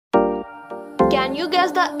Can you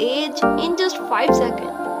guess the age in just 5 seconds?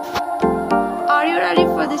 Are you ready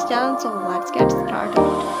for this challenge? So let's get started.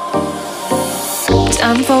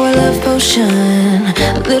 Time for a love potion,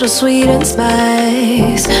 a little sweet and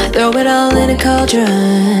spice. Throw it all in a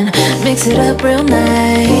cauldron, mix it up real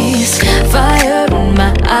nice. Fire in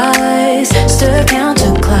my eyes, stir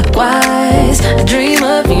counterclockwise. I dream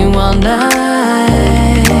of you all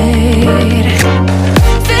night.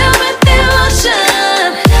 Feel with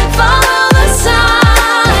devotion, follow the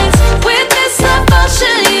signs. With this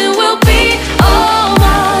devotion, you will be all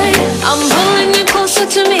mine. I'm pulling you closer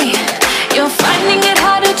to me. You're finding it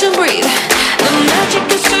harder to breathe. The magic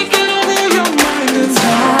is taking over your mind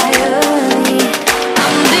entirely.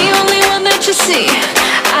 I'm the only one that you see.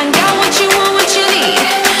 I got what you want, what you need.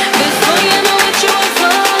 Before you know it, you are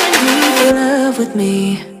falling in love with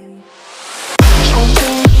me.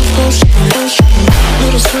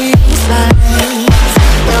 Little sweet spice.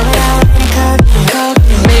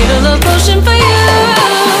 Made a love potion for you.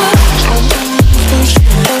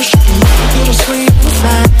 Little sweet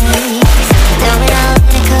spice.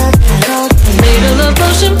 Made a love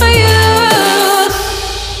potion for you.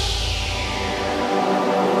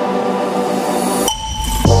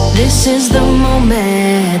 This is the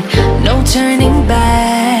moment, no turning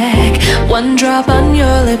back. One drop on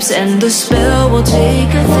your lips and the spell will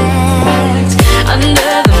take effect.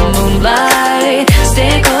 Under the moonlight,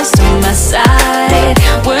 stay close to my side.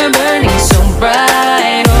 We're burning so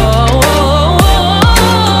bright. Oh, oh,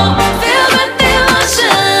 oh. Feel the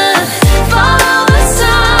devotion, follow the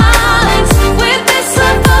signs. With this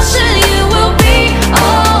devotion, you will be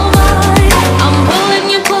all mine. I'm pulling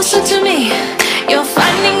you closer to me. You're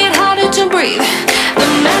finding it harder to breathe. The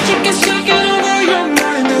magic is taking over your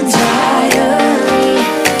mind entirely.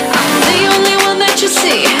 I'm the only one that you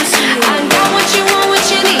see. I got what you want, what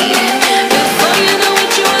you need. Before you know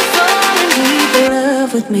it, you are falling deep in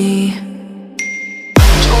love with me.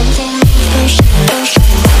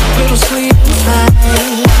 Little sweet spice.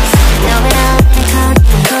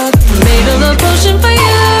 Made a love potion for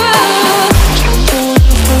you.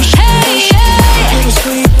 Hey, yeah. Little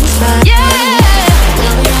sweet spice. Yeah.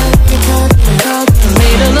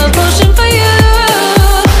 Made a love potion for you.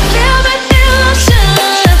 Feel the devotion,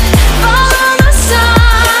 follow the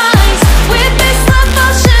signs. With this love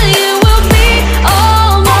potion, you will be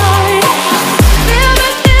all mine. Feel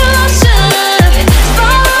the devotion,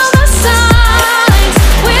 follow the signs.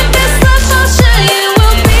 With this love potion, you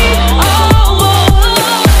will be all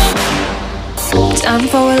mine. Time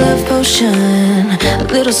for a love potion, a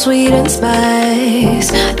little sweet and spice.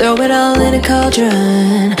 Throw it all in a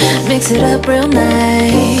cauldron, mix it up real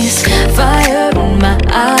nice. Fire in my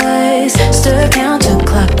eyes, stir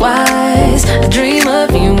counterclockwise. I dream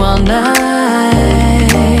of you all night.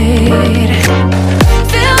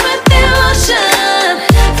 Feel with devotion,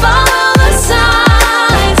 follow the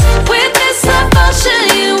signs. With this devotion,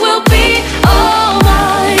 you will be all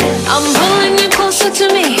mine. I'm pulling you closer to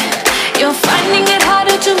me. You're finding it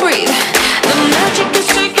harder to breathe. The magic is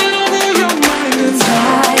taking over your mind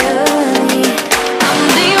entirely. I'm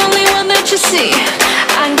the only one that you see.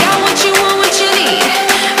 I got what you want, what you need.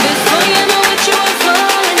 Before you know it, you are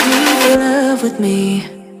falling deep in love with me.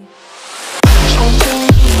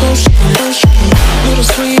 Little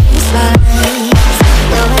sweet spice.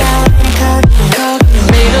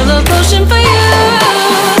 Made a love potion for you.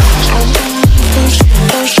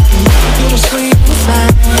 Little sweet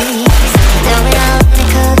spice.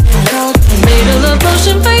 Made a love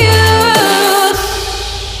potion for you.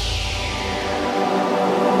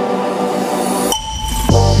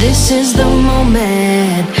 This is the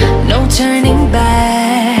moment, no turning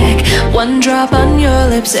back. One drop on your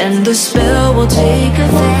lips and the spell will take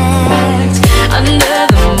effect. Under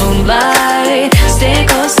the moonlight, stay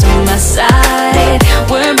close to my side.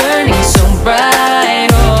 We're burning so bright.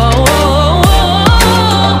 Oh, oh,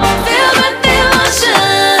 oh. Feel the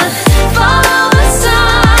devotion, follow the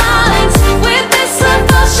signs. With this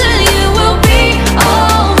devotion, you will be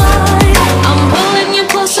all mine. I'm pulling you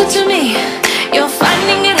closer to me. You're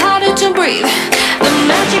finding it harder to breathe. The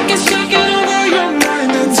magic is taking over your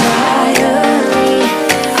mind entirely.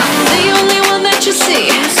 I'm the only one that you see.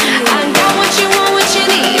 I got what you want, what you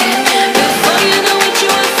need. Before you know it, you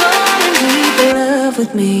are falling deep in love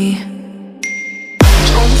with me.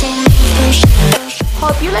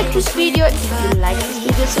 Hope you like this video. If you like this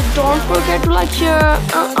video, so don't forget to like, share,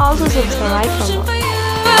 and also subscribe for more.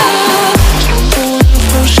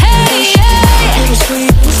 Hey, yeah.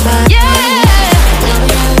 Yeah.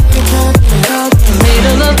 Made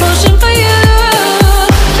a love potion for